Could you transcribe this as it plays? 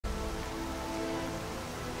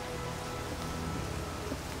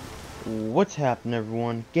What's happening,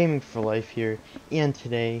 everyone? Gaming for Life here, and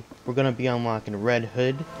today we're gonna be unlocking Red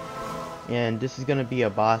Hood, and this is gonna be a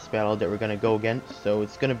boss battle that we're gonna go against. So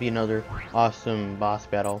it's gonna be another awesome boss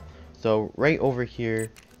battle. So right over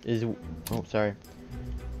here is, oh sorry,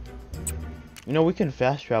 we can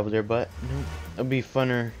fast travel there, but it'd be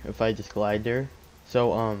funner if I just glide there.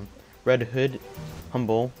 So Red Hood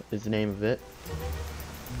Humble is the name of it.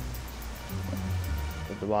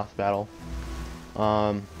 Of the boss battle.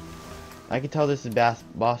 I can tell this is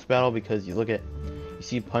boss battle because you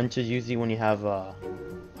see punches usually when you have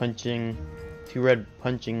two red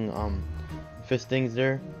punching fist things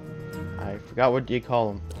there. I forgot what you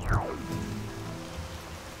call them.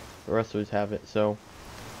 The wrestlers have it. So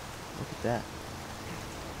look at that.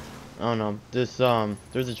 I don't know. There's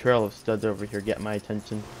a trail of studs over here. Get my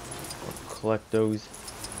attention. I'll collect those.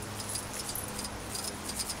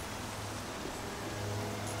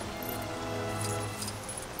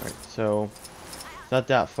 So it's not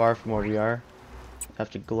that far from where we are. Have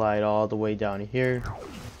to glide all the way down here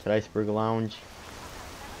to Iceberg Lounge.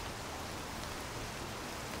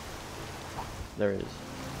 There it is.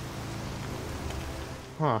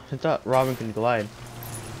 Huh, I thought Robin can glide.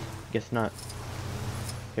 Guess not.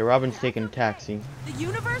 Okay, Robin's taking a taxi. The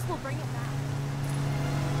universe will bring it back.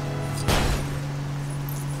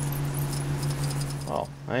 Oh,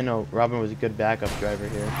 I know Robin was a good backup driver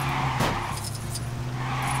here.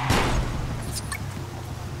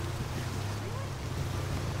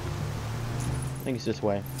 I think it's this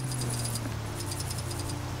way.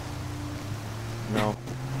 No.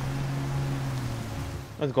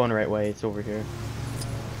 I was going the right way. It's over here.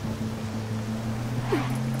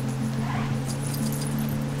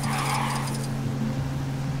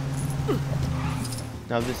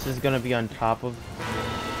 Now this is gonna be on top of.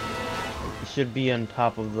 It should be on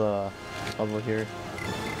top of the level here.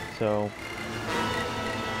 So,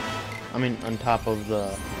 I mean, on top of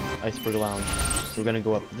the Iceberg Lounge. So we're gonna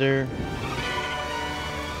go up there.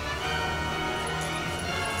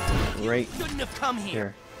 Right shouldn't have come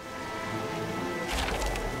here.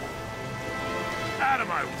 Out of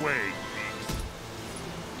my way.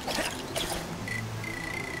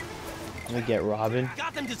 Let me get Robin.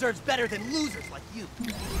 Gotham deserves better than losers like you.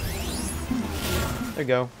 There you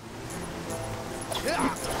go.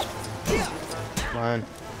 Come on.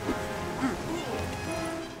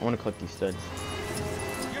 I want to collect these studs.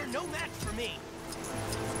 You're no match for me.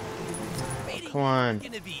 Oh, come on. It's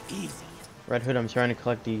gonna be easy. Red Hood, I'm trying to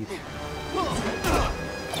collect these.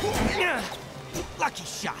 Lucky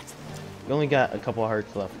shot. You only got a couple of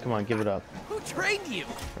hearts left. Come on, give it up. Who trained you?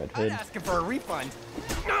 Red I'm Hood. asking for a refund.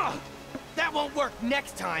 That won't work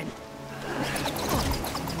next time.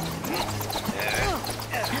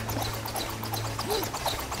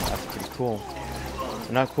 That's pretty cool.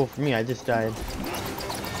 But not cool for me, I just died.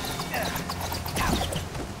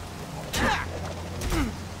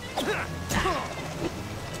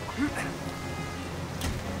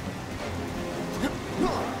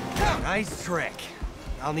 Nice trick.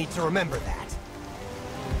 I'll need to remember that.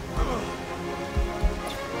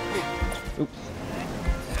 Oops.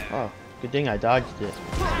 Oh, good thing I dodged it.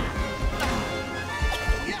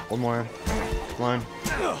 One more. Come on.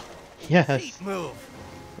 Yes. Move.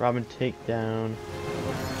 Robin takedown.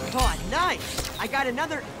 Oh, nice! I got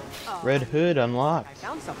another. Red Hood I unlocked.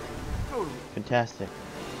 found something. Totally. Fantastic.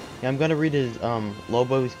 Yeah, I'm gonna read his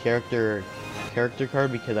Lobo's character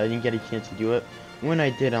card because I didn't get a chance to do it when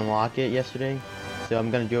I did unlock it yesterday. So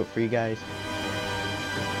I'm gonna do it for you guys.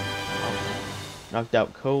 Knocked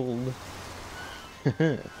out cold.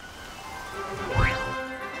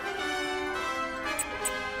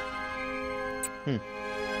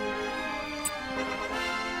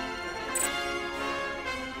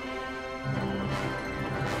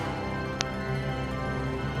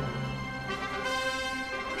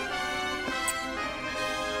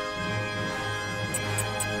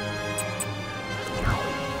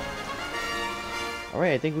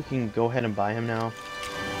 Alright, I think we can go ahead and buy him now.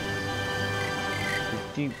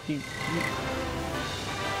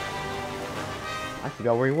 I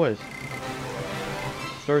forgot where he was.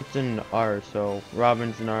 Starts in R, so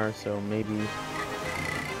Robin's in R, so maybe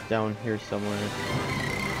down here somewhere.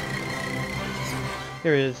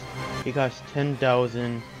 Here he is. He costs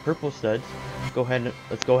 10,000 purple studs.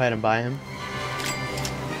 Let's go ahead and buy him.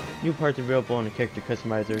 New parts available in the character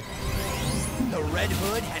customizer. The Red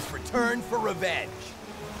Hood has returned for revenge.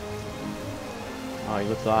 Oh, he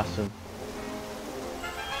looks awesome.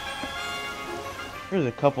 There's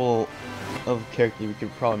a couple of characters we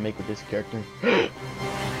could probably make with this character.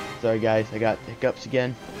 Sorry guys, I got hiccups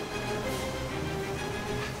again.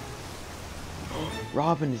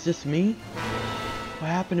 Robin, is this me? What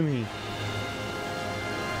happened to me?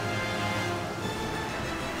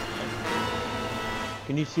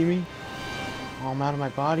 Can you see me? Oh, I'm out of my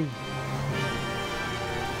body.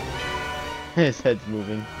 His head's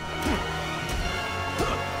moving.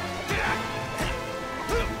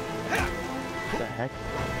 What the heck?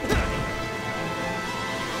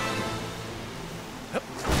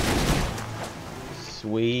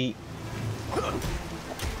 Sweet.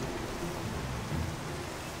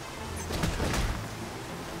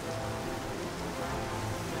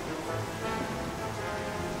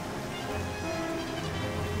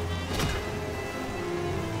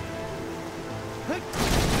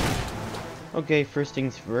 Okay, first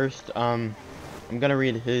things first, I'm gonna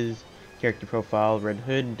read his character profile, Red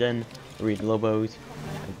Hood, then I'll read Lobo's.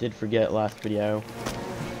 I did forget last video.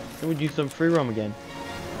 Then we do some free roam again.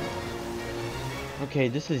 Okay,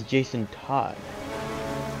 this is Jason Todd.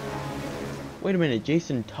 Wait a minute,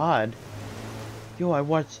 Jason Todd? Yo, I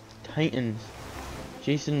watched Titans.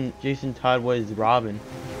 Jason Todd was Robin.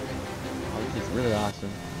 Which is really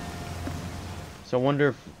awesome. So I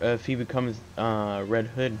wonder if he becomes Red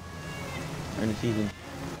Hood in the season,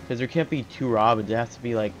 because there can't be two Robins. It has to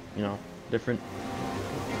be like, you know, different.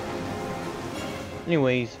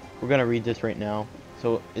 Anyways, we're gonna read this right now.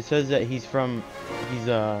 So it says that he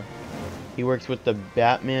works with the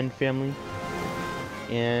Batman family,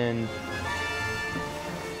 and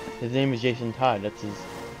his name is Jason Todd. That's his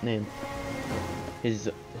name.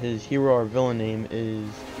 His hero or villain name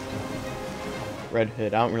is Red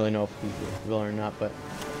Hood. I don't really know if he's a villain or not, but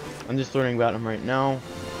I'm just learning about him right now.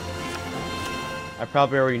 I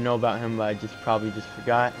probably already know about him, but I probably just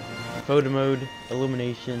forgot. Photo mode,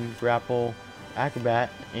 illumination, grapple,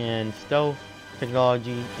 acrobat, and stealth,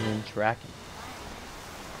 technology, and tracking.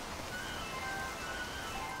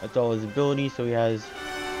 That's all his abilities, so he has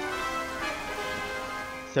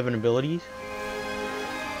 7 abilities.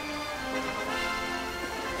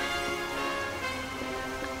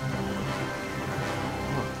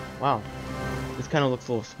 Wow, this kind of looks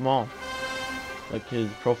a little small, like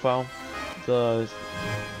his profile. The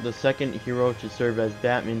second hero to serve as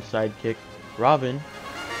Batman's sidekick, Robin,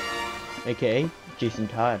 aka Jason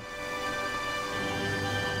Todd.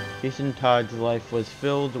 Jason Todd's life was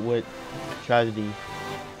filled with tragedy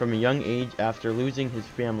from a young age after losing his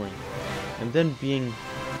family, and then being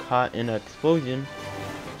caught in an explosion.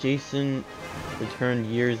 Jason returned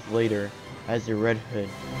years later as the Red Hood,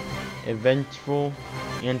 a vengeful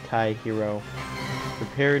anti-hero.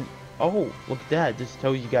 Prepared. Oh, look at that! This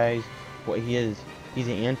tells you guys what he is. He's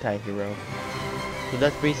an anti-hero. So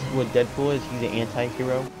that's basically what Deadpool is. He's an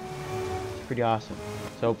anti-hero. It's pretty awesome.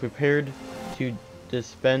 So prepared to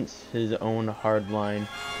dispense his own hardline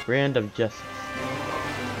brand of justice.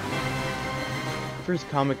 First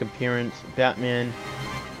comic appearance, Batman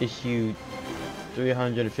issue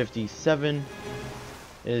 357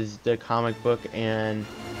 is the comic book, and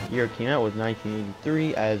the year it came out was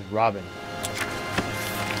 1983 as Robin.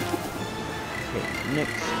 Okay,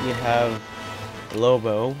 next we have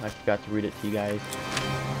Lobo. I forgot to read it to you guys.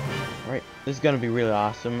 Alright, this is going to be really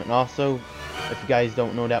awesome. And also, if you guys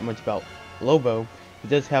don't know that much about Lobo, he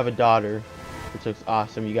does have a daughter, which looks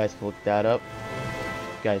awesome. You guys can look that up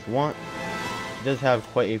if you guys want. He does have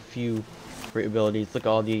quite a few great abilities. Look at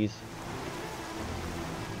all these.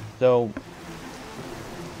 So,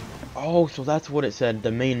 oh, so that's what it said,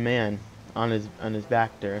 the main man on his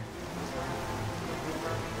back there.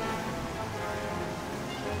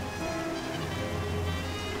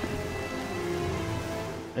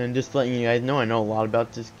 And just letting you guys know, I know a lot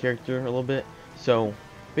about this character a little bit. So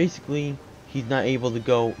basically, he's not able to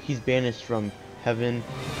go. He's banished from heaven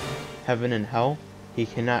and hell. He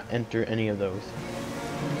cannot enter any of those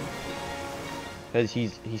because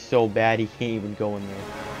he's so bad. He can't even go in there.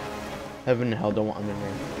 Heaven and hell don't want him in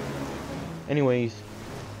there. Anyways,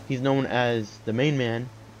 he's known as the main man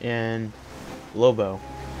and Lobo.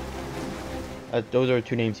 Those are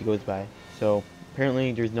 2 names he goes by. So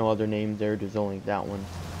apparently there's no other name there. There's only that one.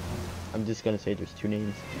 I'm just gonna say there's 2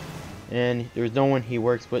 names. And there's no one he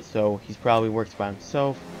works with, so he probably works by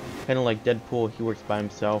himself. Kind of like Deadpool, he works by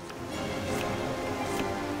himself.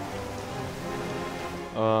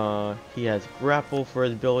 He has grapple for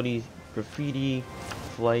his abilities, graffiti,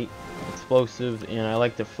 flight, explosives, and I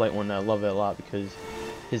like the flight one. I love it a lot because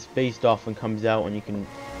his space dolphin comes out and you can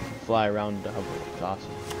fly around the hover. It's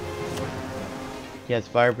awesome. He has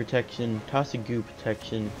fire protection, toss of goo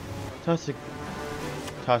protection, toss of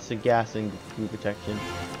gas and goo protection,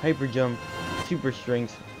 hyper jump, super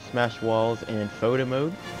strength, smash walls, and photo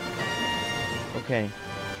mode. Okay,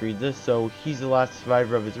 let's read this. So he's the last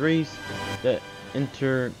survivor of his race. That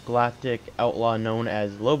intergalactic outlaw known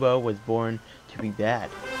as Lobo was born to be bad,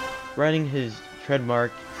 riding his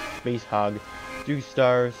trademark Space Hog through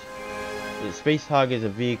stars. The Space Hog is a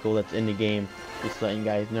vehicle that's in the game, just letting you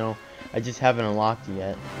guys know. I just haven't unlocked it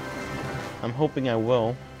yet. I'm hoping I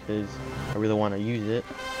will, because I really want to use it.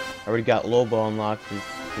 I already got Lobo unlocked,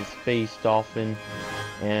 his Space Dolphin,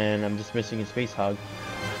 and I'm just missing a Space Hog.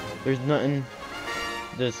 There's nothing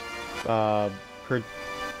this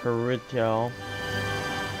peritoral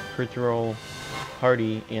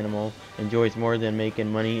party animal enjoys more than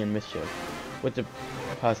making money and mischief, with the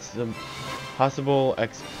possible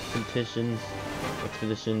expeditions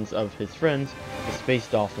of his friends, the Space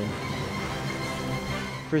Dolphin.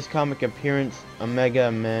 First comic appearance,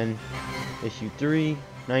 Omega Men, issue 3,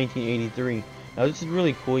 1983. Now this is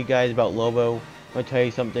really cool, you guys, about Lobo. I'm gonna tell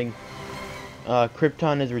you something.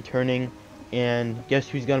 Krypton is returning, and guess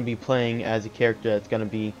who's gonna be playing as a character that's gonna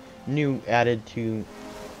be new, added to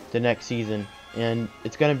the next season, and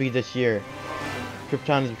it's gonna be this year.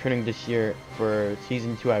 Krypton is returning this year for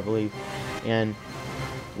season 2, I believe, and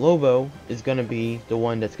Lobo is gonna be the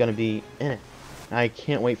one that's gonna be in it. I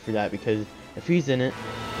can't wait for that, because if he's in it,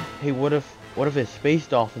 hey, what if his Space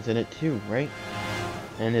Dolphin's in it too, right?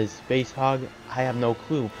 And his Space Hog, I have no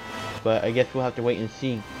clue, but I guess we'll have to wait and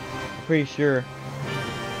see. I'm pretty sure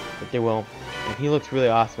that they will. And he looks really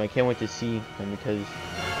awesome. I can't wait to see him, because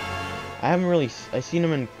I've seen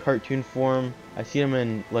him in cartoon form, I've seen him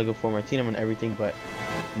in Lego form, I've seen him in everything, but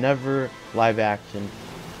never live action.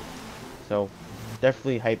 So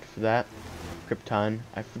definitely hyped for that. Krypton.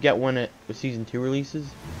 I forget when the season 2 releases.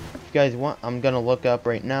 If you guys want, I'm gonna look up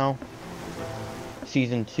right now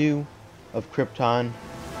season 2 of Krypton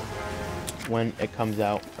when it comes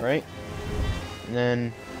out. Alright, and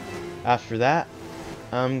then after that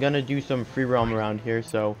I'm gonna do some free roam around here.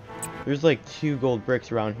 So there's like 2 gold bricks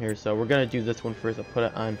around here, so we're gonna do this one first. I'll put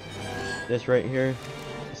it on this right here.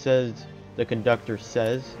 It says, the conductor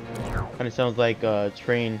says. Kind of sounds like a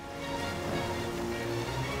train.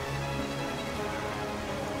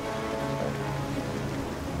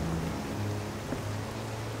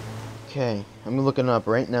 Okay, I'm looking up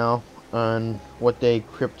right now on what day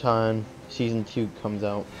Krypton season 2 comes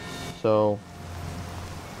out. So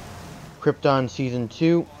Krypton season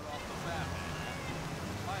 2,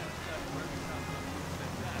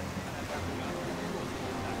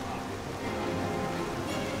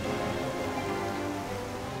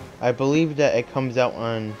 I believe that it comes out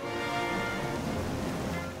on,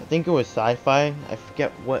 I think it was Sci-Fi. I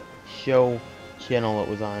forget what channel it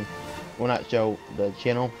was on. Well, not show, the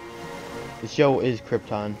channel. The show is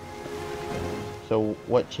Krypton. So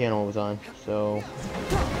what channel it was on? So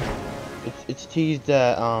it's teased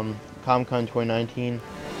at Comic-Con 2019.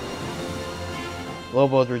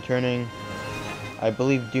 Lobo's returning. I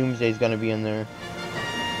believe Doomsday's gonna be in there.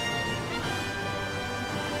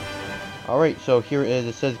 Alright, so here it is.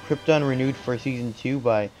 It says Krypton renewed for season 2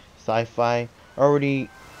 by Sci-Fi, already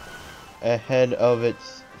ahead of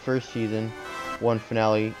its first season 1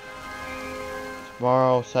 finale.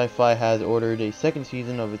 Tomorrow, Sci-Fi has ordered a second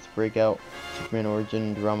season of its breakout Superman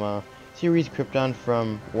origin drama series Krypton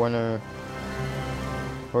from Warner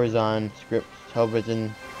Horizon Scripts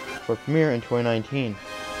Television for premiere in 2019.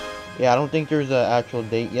 Yeah, I don't think there's an actual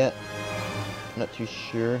date yet. I'm not too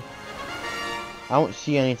sure. I don't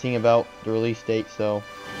see anything about the release date, so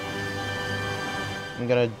I'm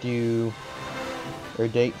gonna do their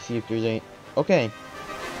date, see if there's any. Okay.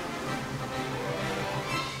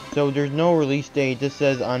 So there's no release date. This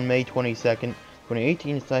says on May 22nd,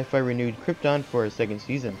 2018, Sci-Fi renewed Krypton for a second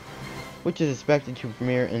season, which is expected to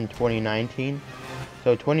premiere in 2019.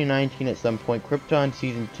 So 2019 at some point, Krypton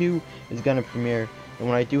season 2 is gonna premiere. And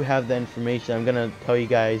when I do have the information, I'm gonna tell you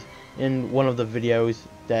guys in one of the videos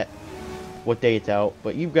that what day it's out.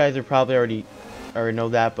 But you guys are probably already know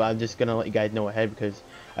that, but I'm just gonna let you guys know ahead, because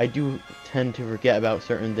I do tend to forget about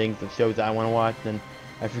certain things, the shows that I want to watch, and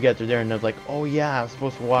I forget they're there, and I was like, oh yeah, I was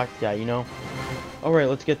supposed to watch that, you know. Alright,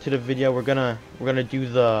 let's get to the video. We're gonna do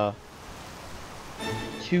the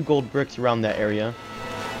 2 gold bricks around that area.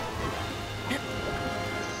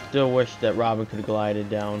 Still wish that Robin could have glided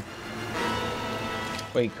down.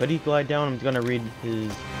 Wait, could he glide down? I'm gonna read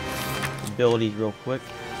his abilities real quick.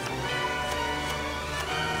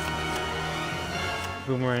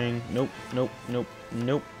 Boomerang, nope, nope, nope,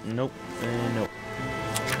 nope, nope, and nope.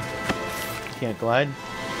 Can't glide.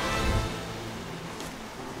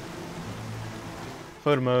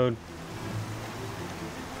 Photo mode.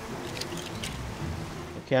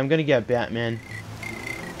 Okay, I'm gonna get Batman.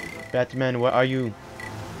 Batman, what are you?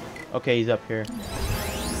 Okay, he's up here.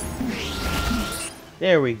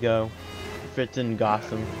 There we go. Fits in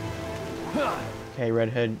Gotham. Okay, Red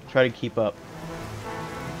Hood, try to keep up.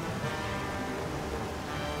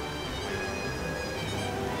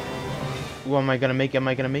 Ooh, am I gonna make it? Am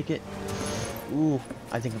I gonna make it? Ooh,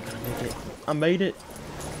 I think I'm gonna make it. I made it.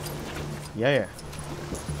 Yeah.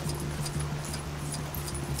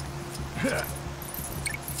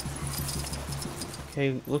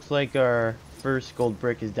 Okay, looks like our first gold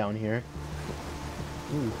brick is down here.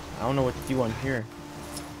 Ooh, I don't know what to do on here.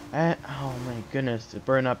 Oh my goodness, it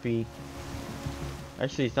better not be.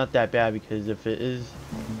 Actually, it's not that bad because if it is,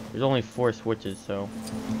 there's only 4 switches, so.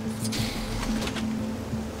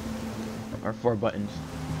 Or 4 buttons.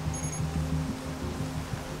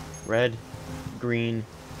 Red, green,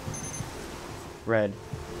 red.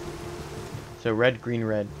 So red, green,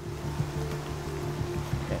 red.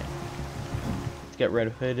 Okay. Let's get Red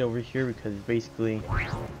Hood over here because basically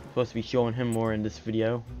supposed to be showing him more in this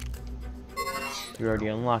video. We already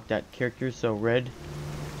unlocked that character, so red,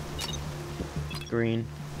 green,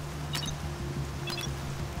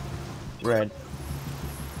 red.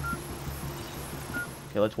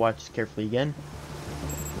 Okay, let's watch this carefully again.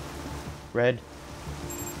 Red,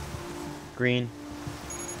 green,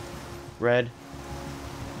 red,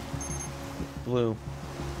 blue.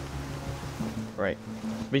 Right.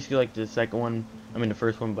 It's basically like the second one. I mean the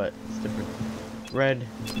first one, but it's different. Red,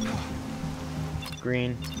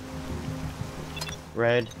 green,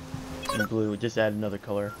 red, and blue. Just add another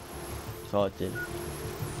color. That's all it did.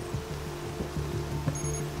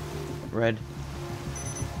 Red,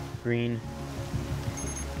 green,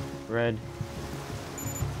 red,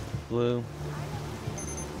 blue,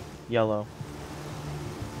 yellow.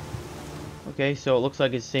 Okay, so it looks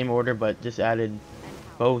like it's the same order, but just added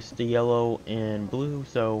both the yellow and blue.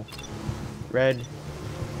 So red,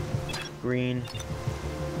 green,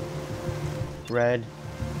 red,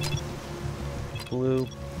 blue,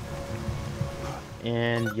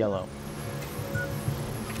 and yellow.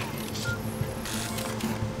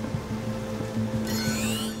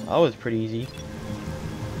 That was pretty easy.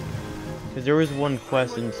 Because there was one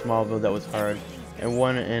quest in Smallville that was hard, and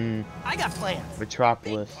one in I got plans.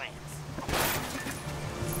 Metropolis,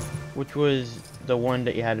 which was the one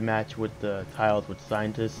that you had to match with the tiles with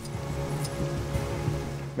scientists.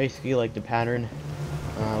 Basically, like the pattern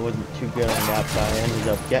wasn't too good on that, but I ended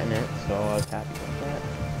up getting it, so I was happy about that.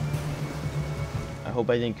 I hope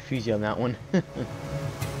I didn't confuse you on that one.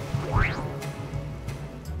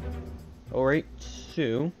 Alright,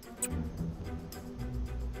 so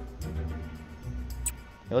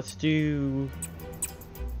let's do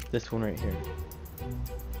this one right here.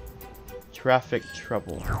 Traffic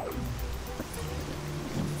trouble.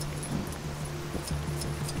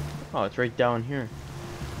 Oh, it's right down here.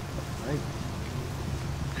 Right.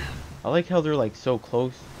 I like how they're like so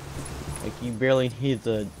close. Like you barely need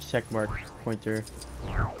the check mark pointer.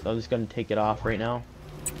 So I'm just gonna take it off right now.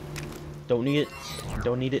 Don't need it.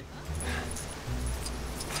 Don't need it.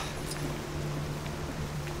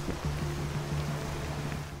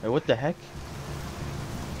 Wait, what the heck?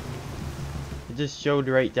 It just showed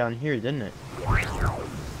right down here, didn't it?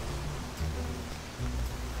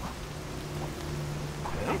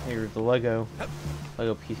 Here's the Lego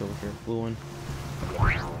piece over here, blue one.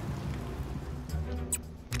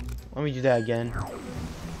 Let me do that again.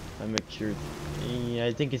 I make sure. Yeah,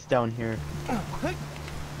 I think it's down here.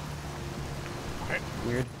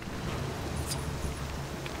 Weird.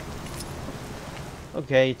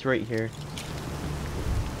 Okay, it's right here.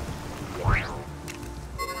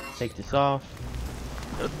 Take this off.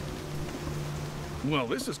 Well,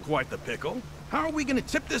 this is quite the pickle. How are we gonna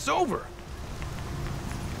tip this over?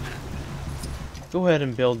 Go ahead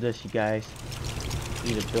and build this, you guys.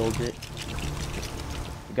 Need to build it.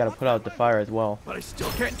 We gotta put out the fire as well. But I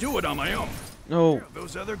still can't do it on my own. No.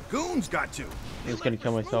 Those other goons got to. I was gonna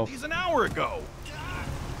kill myself. He's an hour ago.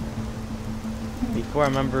 Before I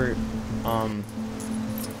remember, you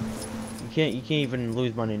can't even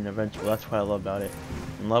lose money in Adventure. That's what I love about it.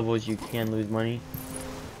 In levels you can lose money,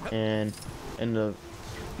 and in the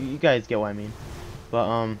you guys get what I mean. But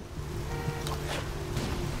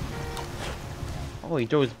oh, he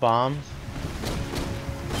throws bombs.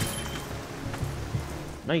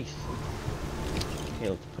 Nice. Okay,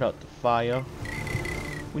 let's put out the fire.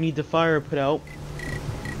 We need the fire put out.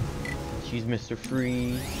 Let's use Mr.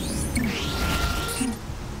 Freeze.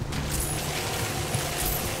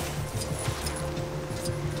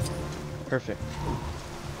 Perfect.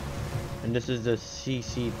 And this is the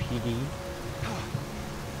CCPD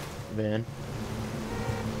van.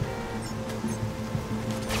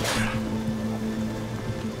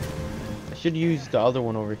 I should use the other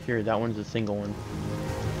one over here. That one's a single one.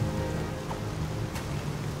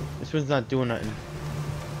 This one's not doing nothing.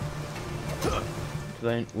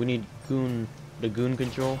 Then we need the goon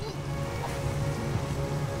control.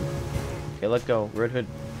 Okay, let go. Red Hood.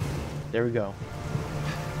 There we go.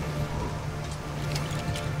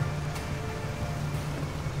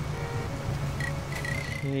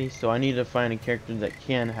 Okay, so I need to find a character that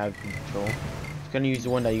can have control. I'm gonna use the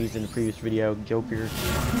one that I used in the previous video, Joker.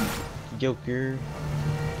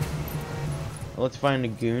 Let's find the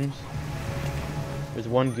goons. There's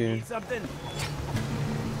one goon. Something.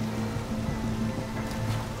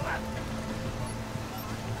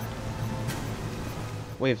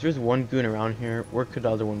 Wait, if there's one goon around here, where could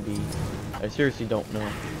the other one be? I seriously don't know.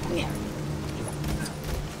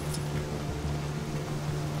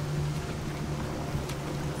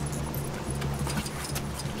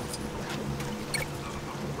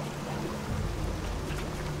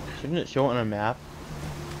 Shouldn't it show it on a map?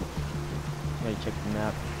 Let me check the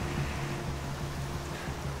map.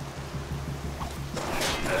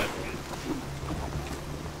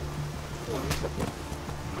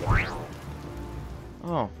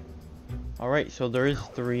 Oh. Alright, so there is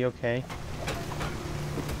 3, okay.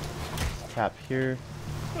 Let's tap here.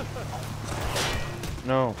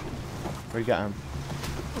 No. We got him.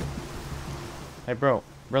 Hey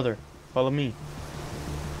brother, follow me.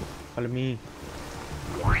 Follow me.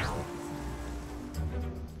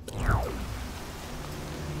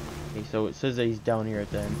 Okay, so it says that he's down here at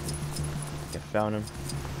the end. I found him.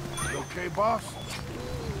 You okay, boss?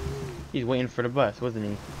 He's waiting for the bus, wasn't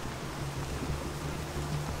he?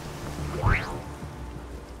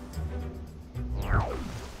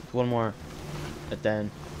 There's one more at the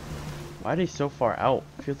end. Why are they so far out?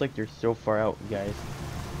 It feels like they're so far out, guys.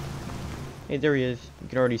 Hey, there he is. You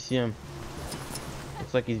can already see him.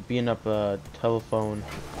 Looks like he's beating up a telephone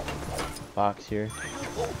box here.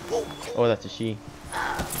 Oh, that's a she.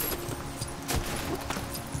 I'll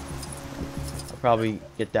probably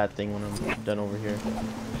get that thing when I'm done over here.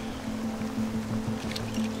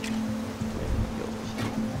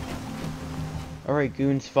 Alright,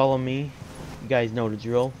 goons, follow me. You guys know the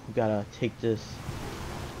drill. We gotta take this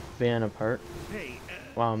van apart. Hey,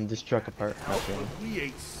 This truck apart. how come we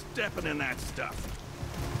ain't stepping in that stuff?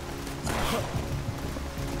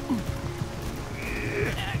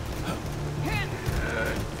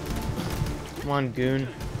 Come on, goon.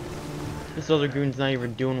 This other goon's not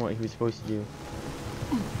even doing what he was supposed to do.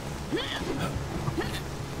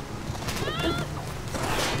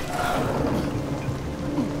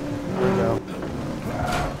 There we go.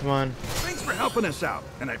 Come on. Thanks for helping us out.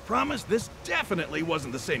 And I promise this definitely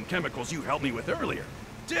wasn't the same chemicals you helped me with earlier.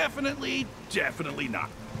 Definitely not.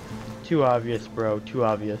 Too obvious, bro. Too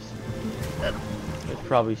obvious. It's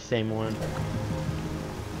probably the same one.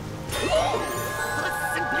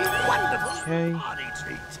 Simply wonderful. Okay. Party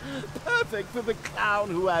treat. Perfect for the clown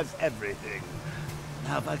who has everything.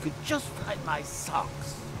 Now if I could just find my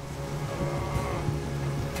socks.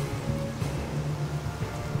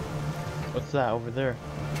 What's that over there?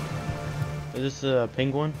 Is this a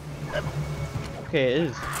penguin? Okay, it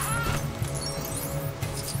is.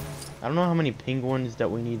 I don't know how many penguins that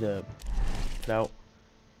we need to put out.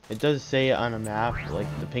 It does say it on a map, like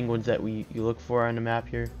the penguins that you look for on the map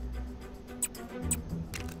here.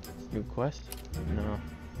 New quest? No.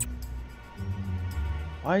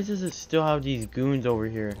 Why does it still have these goons over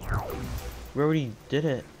here? We already did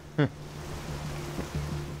it. I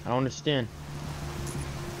don't understand.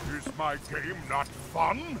 Is my game not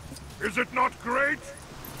fun? Is it not great?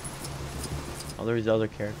 Oh, there's the other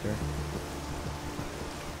character.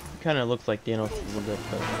 Kind of looks like Thanos a little bit,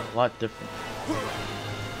 but a lot different.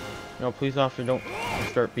 No, police officer, don't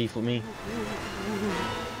start beef with me.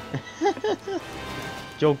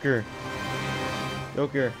 Joker,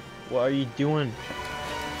 what are you doing?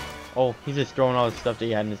 Oh, he's just throwing all the stuff that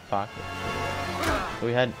he had in his pocket. So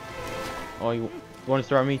we had. Oh, you want to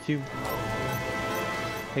start me too?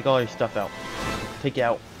 Take all your stuff out. Take it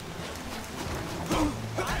out.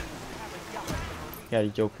 Yeah, the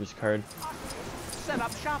Joker's card. Set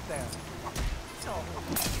up shop there.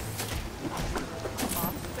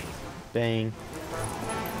 Bang.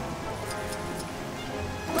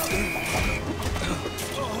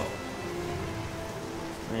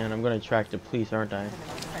 Man, I'm gonna attract the police, aren't I?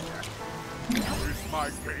 Is my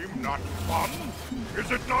game not fun?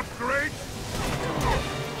 Is it not great?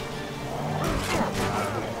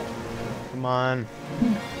 Come on.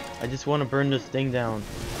 I just want to burn this thing down.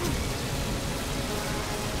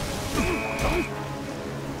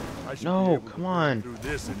 I should No, be able to come burn on. through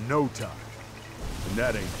this in no time. And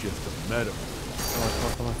that ain't just a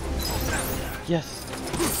metaphor. Come on. Yes.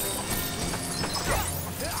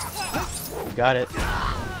 Got it.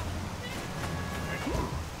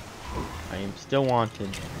 I am still wanted.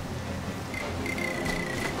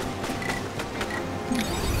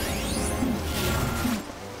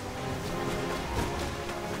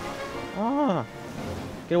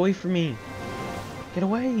 Get away from me! Get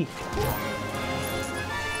away!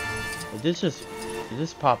 Did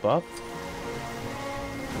this pop up?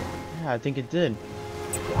 Yeah, I think it did.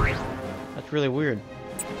 That's really weird.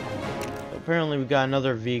 Apparently we got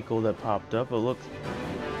another vehicle that popped up. It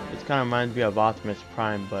kind of reminds me of Optimus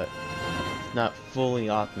Prime, but it's not fully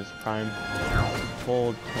Optimus Prime.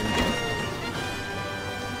 Full tangent.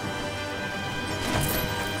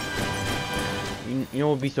 You know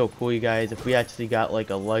what would be so cool, you guys? If we actually got like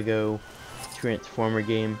a Lego Transformer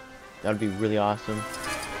game, that would be really awesome.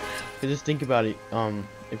 Cause just think about it.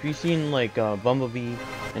 If you've seen like Bumblebee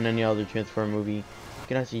and any other Transformer movie, you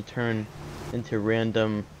can actually turn into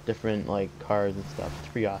random different like cars and stuff. It's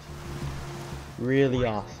pretty awesome. Really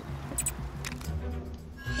awesome.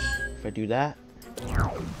 If I do that,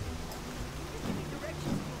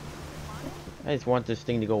 I just want this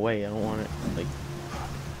thing to go away. I don't want it like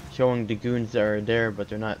showing the goons that are there, but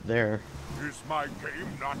they're not there. Is my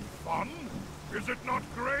game not fun? Is it not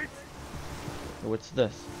great? What's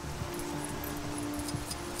this?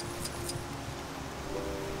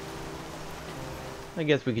 I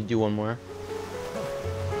guess we could do one more.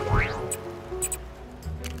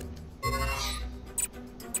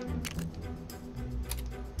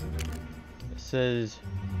 It says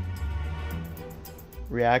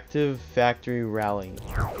Reactive Factory Rally.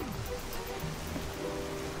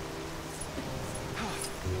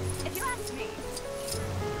 If you ask me.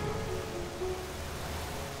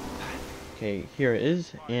 Okay, here it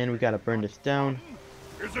is, and we gotta burn this down.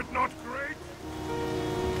 Is it not great?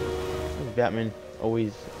 Batman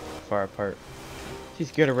always far apart. She's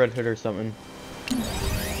scared of Red Hood or something.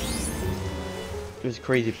 There's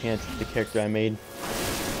Crazy Pants, the character I made.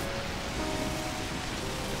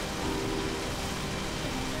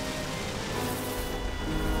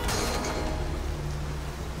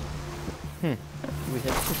 We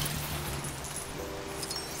hit. I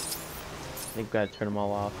think we gotta turn them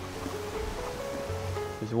all off.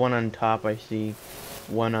 There's one on top, I see.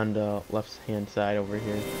 One on the left hand side over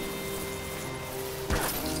here.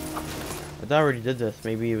 I thought I already did this.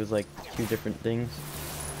 Maybe it was like two different things.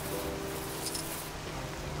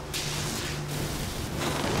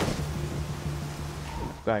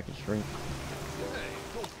 I can shrink.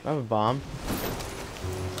 I have a bomb.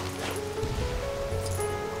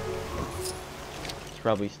 It's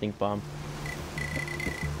probably a stink bomb.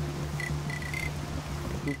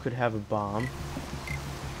 Who could have a bomb?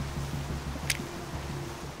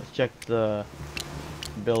 Let's check the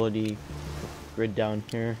ability grid down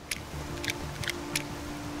here.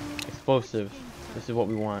 Explosive. This is what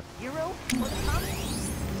we want. Hero for the comics?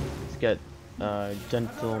 Let's get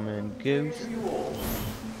Gentleman Goose.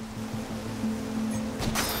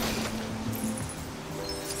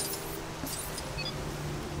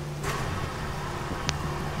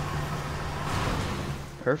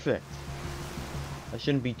 Perfect. That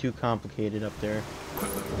shouldn't be too complicated up there.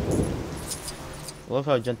 I love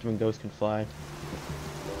how Gentleman Ghost can fly.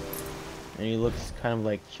 And he looks kind of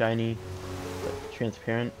like shiny, but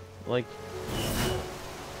transparent like.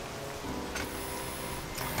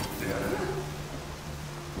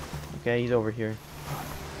 Okay, he's over here.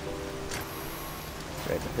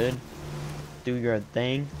 Right the hood. Do your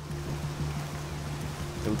thing.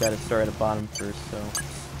 So we gotta start at the bottom first, so.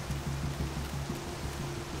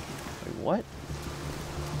 Wait, what?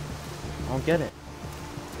 I don't get it.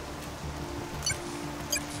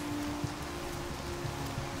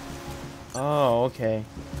 Oh, okay.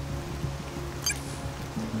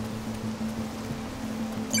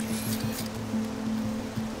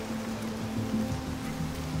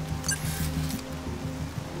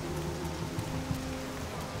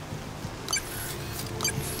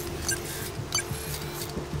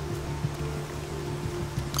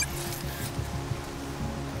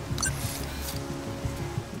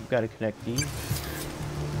 Got to connect these.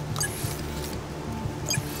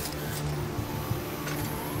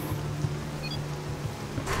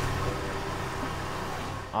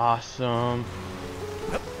 Awesome.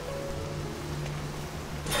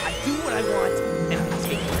 I do what I want, and I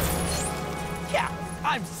take it. Yeah,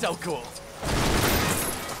 I'm so cool.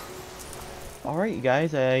 Alright, you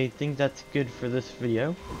guys, I think that's good for this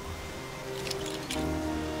video.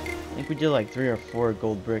 I think we did like 3 or 4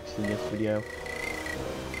 gold bricks in this video.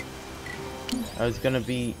 I was gonna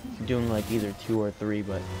be doing like either 2 or 3,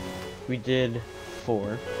 but we did 4.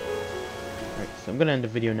 Alright, so I'm gonna end the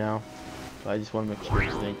video now. But I just want to make sure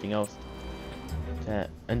there's anything else that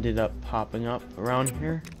ended up popping up around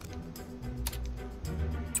here.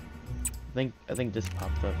 I think this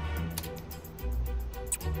popped up.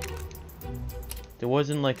 There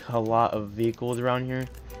wasn't like a lot of vehicles around here,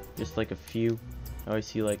 just like a few. I always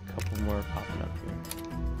see like a couple more popping up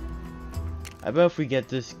here. I bet if we get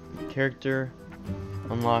this character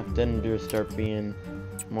unlocked, then there'll start being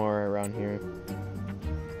more around here.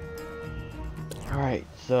 Alright,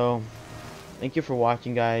 so thank you for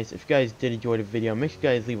watching, guys. If you guys did enjoy the video, make sure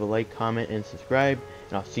you guys leave a like, comment, and subscribe.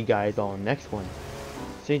 And I'll see you guys all in the next one.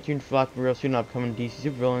 Stay tuned for lots of real soon upcoming DC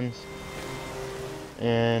Supervillains.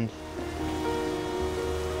 And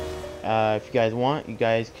if you guys want, you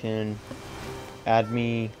guys can add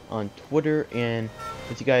me on Twitter. And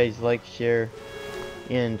if you guys like, share,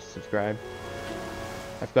 and subscribe.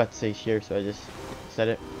 I forgot to say share, so I just said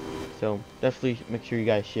it. So definitely make sure you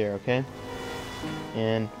guys share, okay?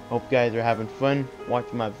 And hope you guys are having fun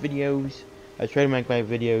watching my videos. I try to make my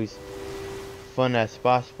videos fun as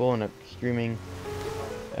possible and stream,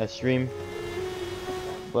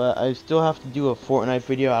 but I still have to do a Fortnite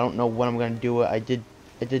video. I don't know when I'm gonna do it. I did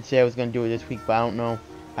say I was gonna do it this week, but I don't know.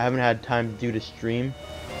 I haven't had time to do the stream.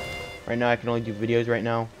 Right now I can only do videos right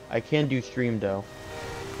now. I can do stream though.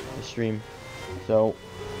 The stream. So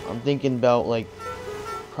I'm thinking about like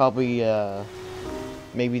probably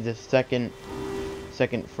maybe the second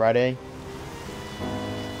Friday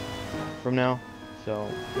from now. So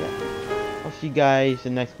yeah. I'll see you guys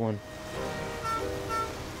in the next one.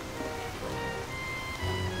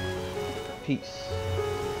 Peace.